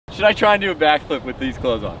should I try and do a backflip with these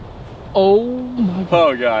clothes on? Oh my god.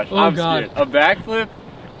 Oh gosh, Oh I'm god. scared. A backflip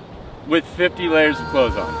with 50 layers of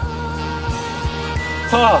clothes on.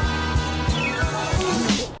 Oh.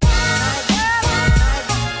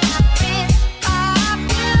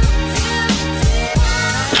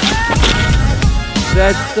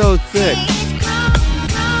 That's so sick.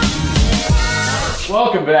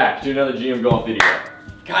 Welcome back to another GM Golf video.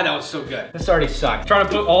 God, that was so good. This already sucked. Trying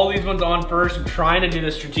to put all these ones on first. I'm trying to do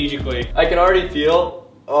this strategically. I can already feel,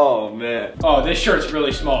 oh man. Oh, this shirt's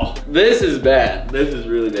really small. This is bad. This is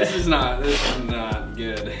really bad. This is not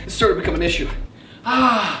good. This started to become an issue.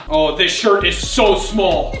 Ah. Oh, this shirt is so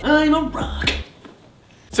small. I'm a rock.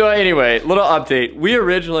 So anyway, little update. We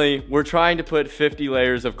originally were trying to put 50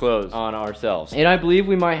 layers of clothes on ourselves. And I believe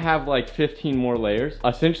we might have like 15 more layers.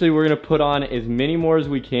 Essentially, we're gonna put on as many more as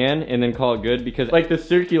we can and then call it good because like the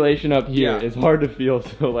circulation up here is hard to feel.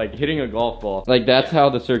 So like hitting a golf ball, like that's how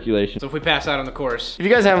the circulation. So if we pass out on the course. If you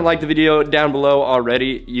guys haven't liked the video down below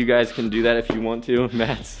already, you guys can do that if you want to.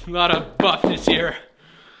 Matt's. A lot of buffness here.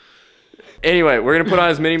 Anyway, we're gonna put on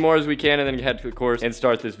as many more as we can and then head to the course and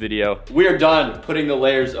start this video. We are done putting the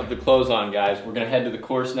layers of the clothes on, guys. We're gonna head to the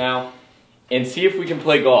course now and see if we can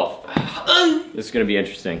play golf. This is gonna be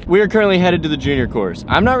interesting. We are currently headed to the junior course.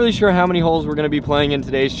 I'm not really sure how many holes we're gonna be playing in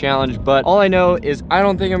today's challenge, but all I know is I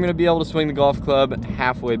don't think I'm gonna be able to swing the golf club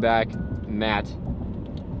halfway back. Matt.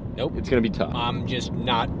 Nope. It's gonna be tough. I'm just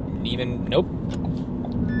not even, nope.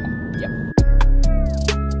 Yep.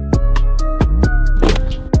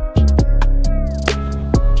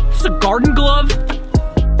 It's a garden glove?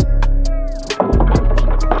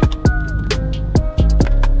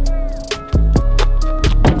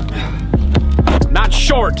 Not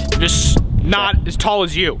short, just not as tall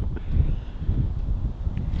as you.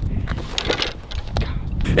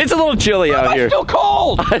 It's a little chilly out here. It's still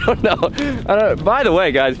cold. I don't know. By the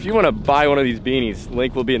way, guys, if you want to buy one of these beanies,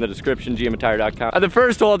 link will be in the description, gmattire.com. At the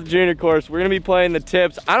first hole at the junior course, we're going to be playing the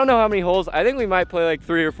tips. I don't know how many holes. I think we might play like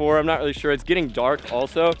 3 or 4. I'm not really sure. It's getting dark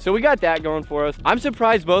also. So we got that going for us. I'm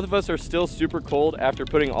surprised both of us are still super cold after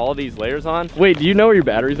putting all these layers on. Wait, do you know where your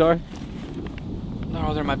batteries are?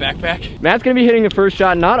 Oh, they're in my backpack. Matt's gonna be hitting the first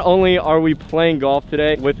shot. Not only are we playing golf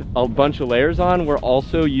today with a bunch of layers on, we're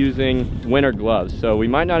also using winter gloves. So we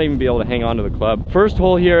might not even be able to hang on to the club. First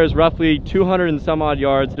hole here is roughly 200 and some odd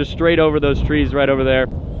yards, just straight over those trees right over there.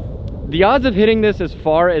 The odds of hitting this as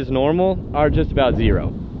far as normal are just about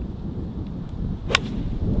 0.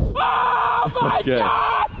 Oh my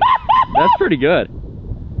God! That's pretty good.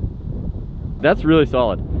 That's really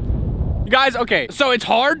solid. Guys, okay, so it's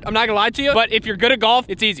hard, I'm not gonna lie to you, but if you're good at golf,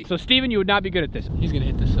 it's easy. So Steven, you would not be good at this. He's gonna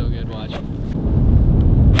hit this so good, watch.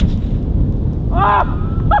 Ah!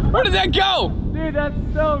 Where did that go? Dude, that's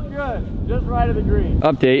so good. Just right of the green.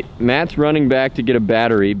 Update, Matt's running back to get a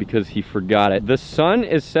battery because he forgot it. The sun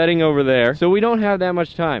is setting over there, so we don't have that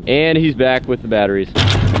much time. And he's back with the batteries.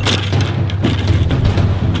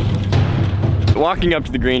 Walking up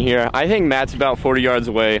to the green here, I think Matt's about 40 yards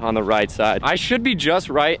away on the right side. I should be just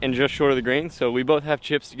right and just short of the green, so we both have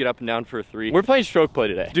chips to get up and down for a 3. We're playing stroke play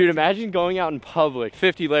today. Dude, imagine going out in public,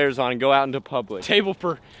 50 layers on, and go out into public. Table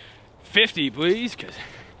for 50, please, because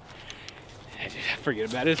forget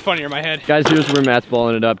about it, it's funnier in my head. Guys, here's where Matt's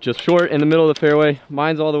balling it up. Just short in the middle of the fairway.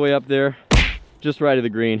 Mine's all the way up there, just right of the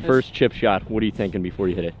green. First chip shot. What are you thinking before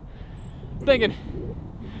you hit it? I'm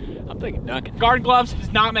thinking dunking. Garden gloves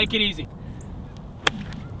does not make it easy.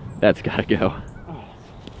 That's gotta go. Oh.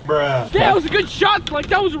 Bruh. That was a good shot. Like,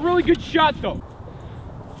 that was a really good shot, though.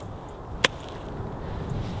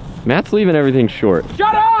 Matt's leaving everything short.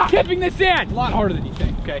 Shut up! Tipping this in. A lot harder than you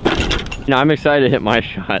think, okay? Now, I'm excited to hit my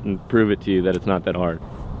shot and prove it to you that it's not that hard.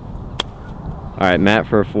 All right, Matt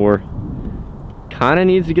for a 4. Kinda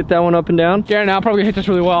needs to get that one up and down. Darren, I'll probably hit this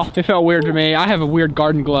really well. It felt weird to me. I have a weird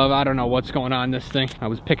garden glove. I don't know what's going on in this thing. I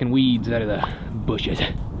was picking weeds out of the bushes.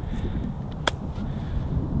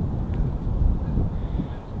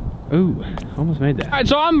 Ooh, almost made that. All right,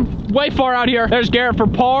 so I'm way far out here. There's Garrett for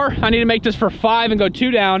par. I need to make this for 5 and go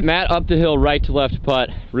 2 down. Matt up the hill, right to left putt.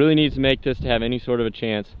 Really needs to make this to have any sort of a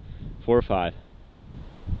chance. 4 or 5.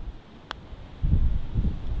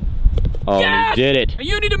 Oh, yes! He did it.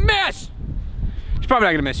 You need to miss. He's probably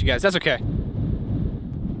not gonna miss, you guys. That's okay.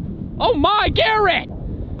 Oh my, Garrett!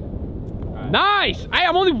 Right. Nice. Hey,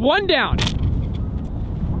 I'm only 1 down.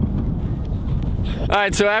 All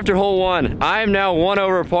right, so after hole 1, I am now 1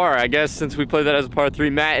 over par. I guess since we played that as a par 3,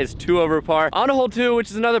 Matt is 2 over par. On to hole 2,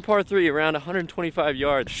 which is another par 3, around 125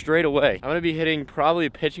 yards straight away. I'm gonna be hitting probably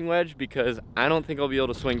a pitching wedge because I don't think I'll be able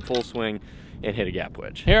to swing full swing and hit a gap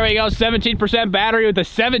wedge. Here we go, 17% battery with a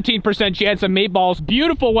 17% chance of meatballs.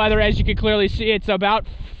 Beautiful weather, as you can clearly see. It's about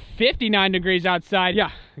 59 degrees outside.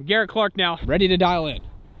 Yeah, Garrett Clark now, ready to dial in.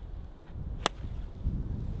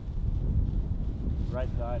 Right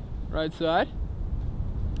side. Right side.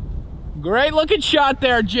 Great looking shot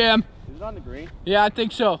there, Jim. Is it on the green? Yeah, I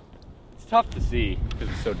think so. It's tough to see because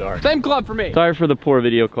it's so dark. Same club for me. Sorry for the poor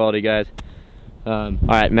video quality, guys. All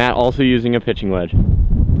right, Matt also using a pitching wedge.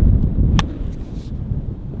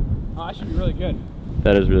 Oh, that should be really good.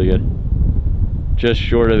 That is really good. Just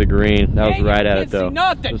short of the green. That was right at it though.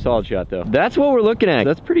 Nothing. It's a solid shot though. That's what we're looking at.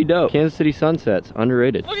 That's pretty dope. Kansas City sunsets,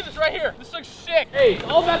 underrated. Look at this right here. This looks sick. Hey, it's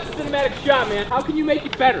all about the cinematic shot, man. How can you make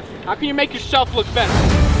it better? How can you make yourself look better?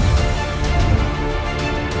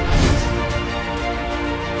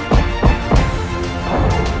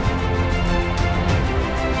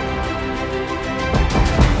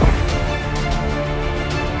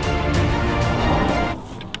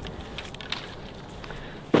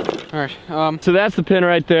 All right, so that's the pin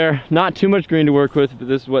right there. Not too much green to work with, but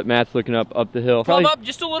this is what Matt's looking up the hill. Club up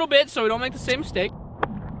just a little bit so we don't make the same mistake.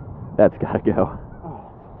 That's gotta go.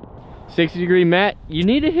 60 degree, Matt, you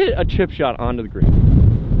need to hit a chip shot onto the green.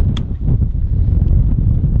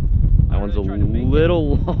 That one's a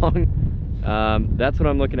little long. That's what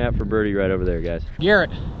I'm looking at for birdie right over there, guys.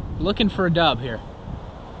 Garrett, looking for a dub here.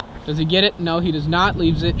 Does he get it? No, he does not.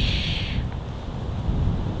 Leaves it.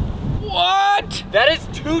 What? That is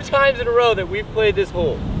 2 times in a row that we've played this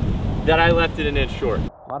hole that I left it an inch short.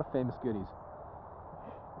 A lot of famous goodies.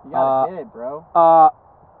 You gotta hit it, bro.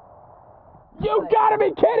 You gotta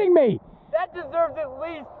be kidding me! That deserves at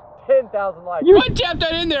least 10,000 likes. You tap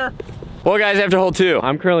that in there. Well, guys, after hole 2,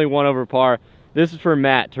 I'm currently 1 over par. This is for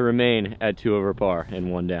Matt to remain at 2 over par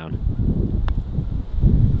and 1 down.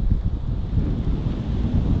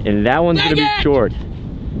 And that one's gonna be short.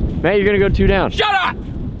 Matt, you're gonna go 2 down. Shut up!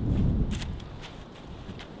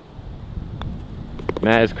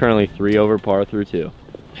 Matt is currently 3 over par through 2.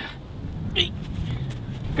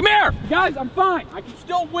 Come here! Guys, I'm fine. I can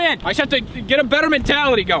still win. I just have to get a better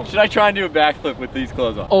mentality going. Should I try and do a backflip with these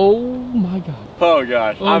clothes on? Oh my God. Oh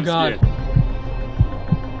gosh, oh, I'm God. scared.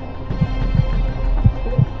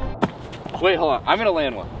 Wait, hold on. I'm gonna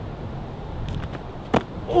land one.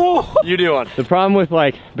 Oh! You do one. The problem with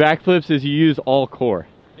like backflips is you use all core.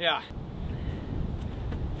 Yeah.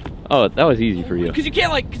 Oh, that was easy for you. Because you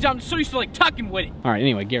can't because I'm so used to tucking with it. All right,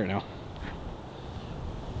 anyway, Garrett now.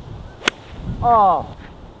 Oh.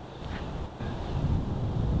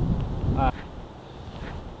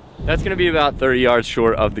 That's gonna be about 30 yards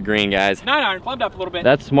short of the green, guys. 9 iron, climbed up a little bit.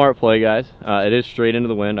 That's smart play, guys. It is straight into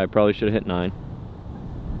the wind. I probably should have hit 9.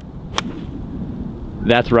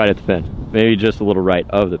 That's right at the pin. Maybe just a little right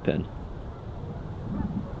of the pin.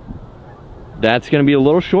 That's gonna be a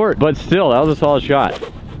little short, but still, that was a solid shot.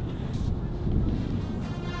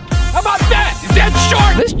 How about that? Is that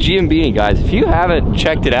short? This GM Beanie, guys, if you haven't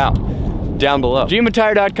checked it out, down below.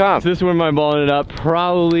 GMAttire.com. So this is where my ball ended up.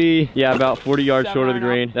 Probably, yeah, about 40 yards short of the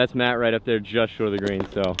green. Out. That's Matt right up there, just short of the green,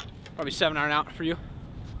 so. Probably 7 iron out for you.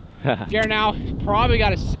 Garrett now, probably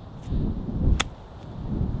got a...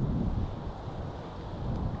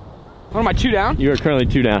 What am I, 2 down? You are currently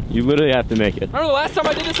 2 down. You literally have to make it. Remember the last time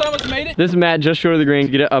I did this, I almost made it? This is Matt just short of the green.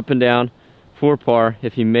 Get it up and down for par.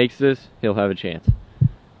 If he makes this, he'll have a chance.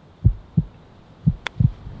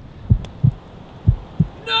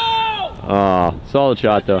 No! Oh, solid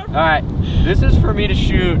shot though. All right, this is for me to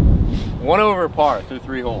shoot 1 over par through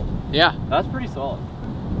 3 holes. Yeah. That's pretty solid.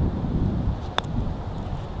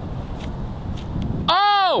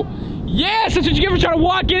 Oh! Yes, that's what you get for trying to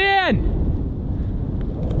walk it in!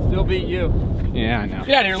 Still beat you. Yeah, I know.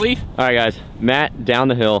 Get out of here, Leaf. All right, guys. Matt down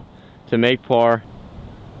the hill to make par.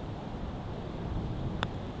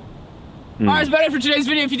 All right, that's about it for today's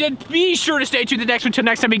video. If you did, be sure to stay tuned the next one. Until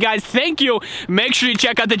next time, you guys, thank you. Make sure you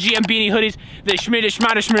check out the GM Beanie hoodies, the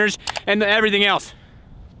Schmidt-Schmidt-Schmiers, and everything else.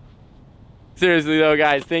 Seriously though,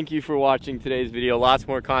 guys, thank you for watching today's video. Lots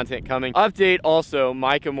more content coming. Update also,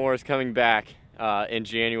 Micah Moore is coming back in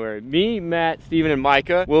January. Me, Matt, Steven, and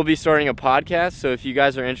Micah will be starting a podcast, so if you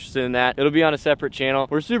guys are interested in that, it'll be on a separate channel.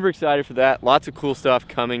 We're super excited for that. Lots of cool stuff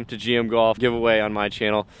coming to GM Golf. Giveaway on my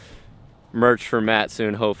channel. Merch for Matt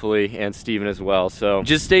soon, hopefully, and Steven as well. So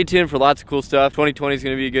just stay tuned for lots of cool stuff. 2020 is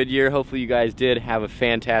going to be a good year. Hopefully you guys did have a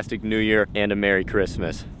fantastic new year and a Merry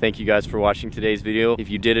Christmas. Thank you guys for watching today's video. If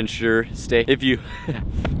you did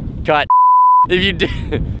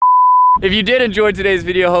if you did enjoy today's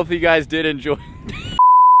video, hopefully you guys did enjoy.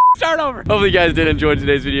 Start over. Hopefully you guys did enjoy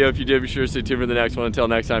today's video. If you did, be sure to stay tuned for the next one. Until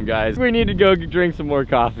next time, guys, we need to go drink some more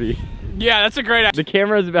coffee. Yeah, that's a great idea. The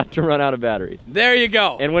camera is about to run out of batteries. There you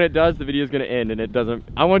go. And when it does, the video is going to end, and it doesn't.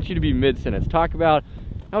 I want you to be mid-sentence. Talk about,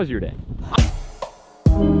 how was your day?